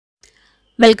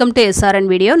Welcome to SRN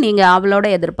video. நீங்கள் அவளோட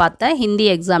எதிர்பார்த்த ஹிந்தி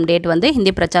எக்ஸாம் டேட் வந்து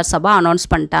ஹிந்தி பிரச்சார் சபா அனௌன்ஸ்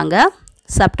பண்ணிட்டாங்க.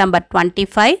 செப்டம்பர்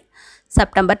 25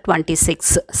 செப்டம்பர்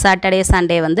 26 சாட்டர்டே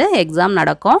சண்டே வந்து எக்ஸாம்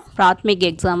நடக்கும். பிராத்மிக்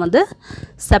எக்ஸாம் வந்து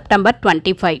செப்டம்பர்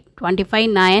 25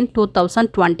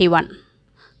 9/2021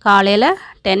 காலையில்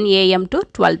 10 AM to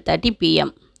 12:30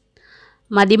 PM.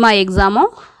 மதிமா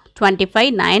எக்ஸாமும் 25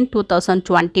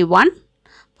 9/2021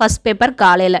 first paper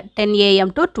காலையில் 10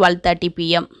 AM to 12:30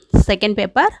 PM. Second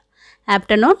paper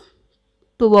afternoon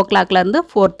 2 o'clock இருந்து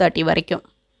 4:30 வரைக்கும்.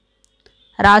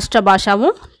 ராஷ்டிர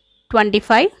பாஷாவும்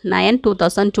 25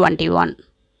 9/2021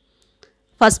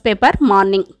 first paper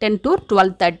morning 10 to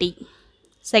 12:30.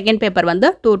 Second paper வந்து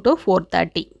 2 to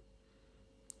 4:30.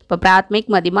 இப்போ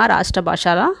பிராத்மிக் மதிமா ராஷ்டிர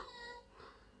பாஷாலாம்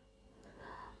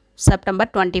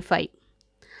செப்டம்பர் 25.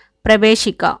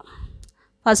 பிரவேஷிகா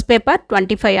ஃபர்ஸ்ட் பேப்பர்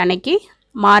 25 அன்னைக்கு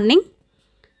மார்னிங்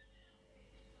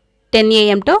 10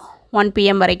 AM to 1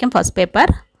 PM வரைக்கும் first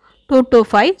paper. 2 to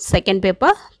 5 second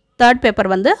paper. Third paper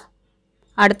வந்து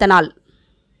அடுத்த நாள்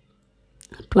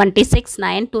 26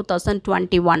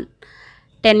 9/2021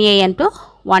 10 AM to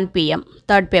 1 PM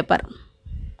third paper.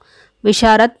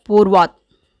 Visharad Purvardh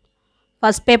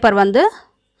first paper வந்து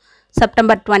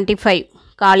செப்டம்பர் 25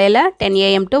 காலையில் 10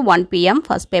 AM to 1 PM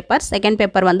first paper. Second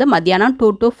paper வந்து மத்தியானம்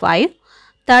 2 to 5.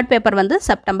 தேர்ட் பேப்பர் வந்து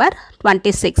September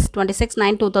 26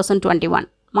 9/2021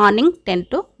 morning 10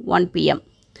 to 1 PM.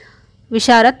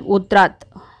 Visharad Uttarardh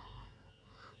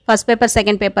first paper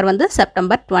second paper வந்து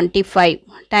September 25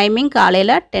 timing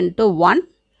காலையில் 10 to 1.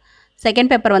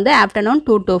 செகண்ட் பேப்பர் வந்து afternoon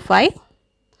 2 to 5.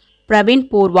 Praveen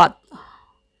Purvardh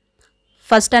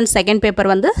first and second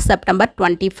paper வந்து September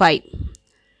 25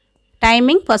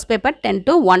 timing first paper 10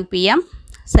 to 1 PM.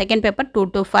 Second paper 2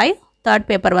 to 5. Third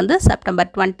paper வந்து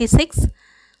September 26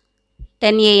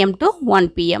 10 AM to 1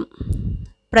 PM.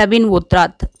 Praveen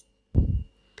Uttarardh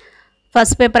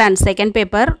first paper and second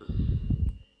paper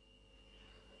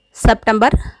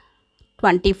September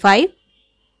 25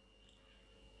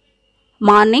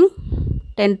 morning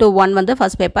 10 to 1 வந்து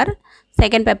first paper.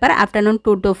 Second paper afternoon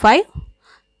 2 to 5.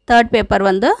 Third paper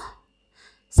வந்து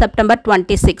September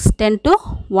 26 10 to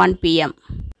 1 PM.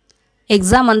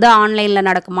 Exam வந்து ஆன்லைனில்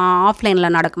நடக்குமா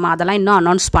ஆஃப்லைனில் நடக்குமா அதெல்லாம் இன்னும்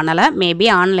அனௌன்ஸ் பண்ணலை. மேபி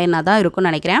ஆன்லைனாக தான்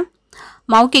இருக்கும்னு நினைக்கிறேன்.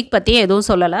 மௌகிக் பற்றி எதுவும்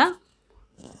சொல்லலை.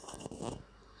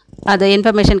 அது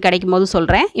இன்ஃபர்மேஷன் கிடைக்கும் போது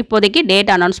சொல்கிறேன். இப்போதைக்கு டேட்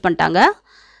அனௌன்ஸ் பண்ணிட்டாங்க.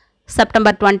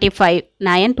 செப்டம்பர் 25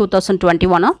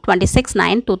 9/2021 26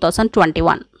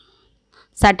 9/2021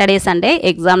 சாட்டர்டே சண்டே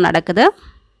எக்ஸாம் நடக்குது.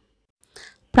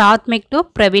 பிராத்மிக் டு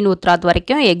பிரவீன் உத்ராத்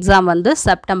வரைக்கும் எக்ஸாம் வந்து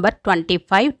செப்டம்பர்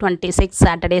 25 26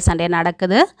 சாட்டர்டே சண்டே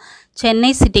நடக்குது.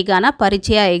 சென்னை சிட்டிக்கான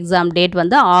பரீட்சையா எக்ஸாம் டேட்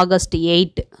வந்து August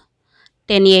 8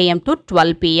 10 AM to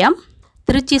 12 PM.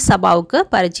 Trichy சபாவுக்கு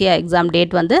பரீட்சையா exam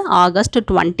date வந்து ஆகஸ்ட்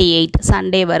 28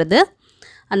 சண்டே வருது.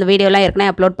 அந்த வீடியோலாம்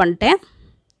ஏற்கனவே அப்லோட் பண்ணிட்டேன்.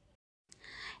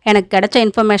 எனக்கு கிடைச்ச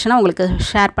இன்ஃபர்மேஷனை உங்களுக்கு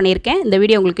ஷேர் பண்ணியிருக்கேன். இந்த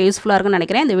வீடியோ உங்களுக்கு யூஸ்ஃபுல்லாக இருக்குன்னு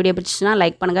நினைக்கிறேன். இந்த வீடியோ பிடிச்சிச்சுன்னா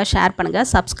லைக் பண்ணுங்கள், ஷேர் பண்ணுங்கள்,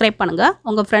 சப்ஸ்கிரைப் பண்ணுங்கள்.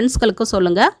 உங்கள் ஃப்ரெண்ட்ஸ்களுக்கும்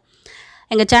சொல்லுங்கள்.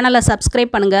 எங்கள் சேனலை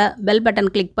சப்ஸ்கிரைப் பண்ணுங்கள், பெல்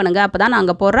பட்டன் கிளிக் பண்ணுங்கள். அப்போ தான்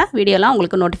நாங்கள் போடுற வீடியோலாம்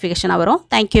உங்களுக்கு நோட்டிஃபிகேஷனாக வரும்.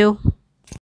 தேங்க்யூ.